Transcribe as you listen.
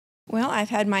Well, I've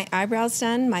had my eyebrows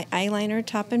done, my eyeliner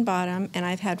top and bottom, and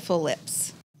I've had full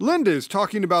lips. Linda is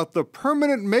talking about the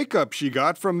permanent makeup she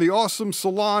got from the awesome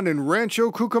salon in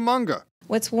Rancho Cucamonga.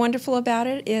 What's wonderful about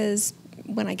it is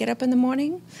when I get up in the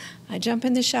morning, I jump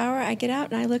in the shower, I get out,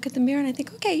 and I look at the mirror, and I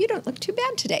think, okay, you don't look too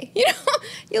bad today.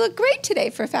 You look great today,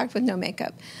 for a fact, with no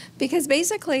makeup. Because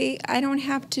basically, I don't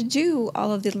have to do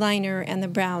all of the liner and the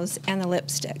brows and the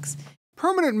lipsticks.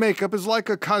 Permanent makeup is like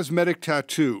a cosmetic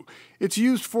tattoo. It's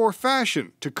used for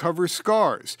fashion, to cover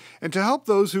scars, and to help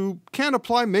those who can't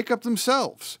apply makeup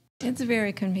themselves. It's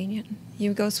very convenient.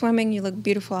 You go swimming, you look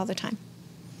beautiful all the time.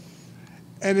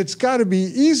 And it's got to be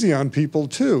easy on people,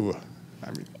 too.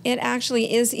 It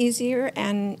actually is easier,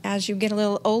 and as you get a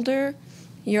little older,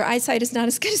 your eyesight is not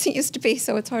as good as it used to be,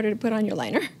 so it's harder to put on your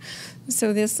liner.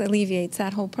 So this alleviates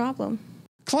that whole problem.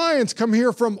 Clients come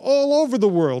here from all over the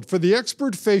world for the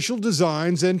expert facial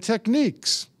designs and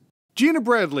techniques. Gina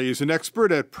Bradley is an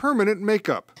expert at permanent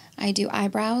makeup. I do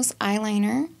eyebrows,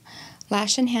 eyeliner,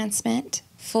 lash enhancement,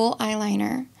 full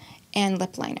eyeliner, and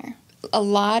lip liner. A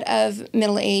lot of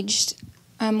middle-aged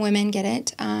women get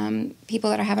it. People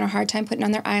that are having a hard time putting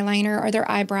on their eyeliner or their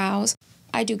eyebrows.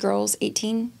 I do girls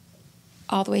 18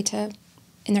 all the way to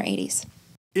in their 80s.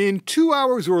 In 2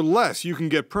 hours or less, you can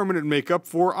get permanent makeup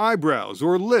for eyebrows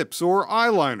or lips or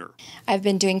eyeliner. I've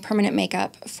been doing permanent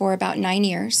makeup for about 9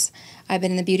 years. I've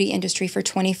been in the beauty industry for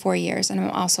 24 years, and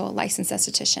I'm also a licensed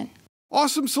esthetician.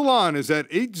 Awesome Salon is at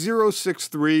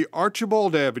 8063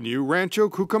 Archibald Avenue, Rancho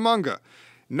Cucamonga,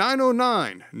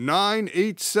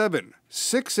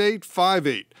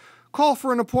 909-987-6858. Call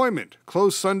for an appointment,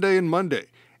 closed Sunday and Monday.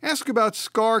 Ask about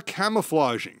scar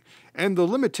camouflaging and the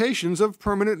limitations of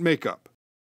permanent makeup.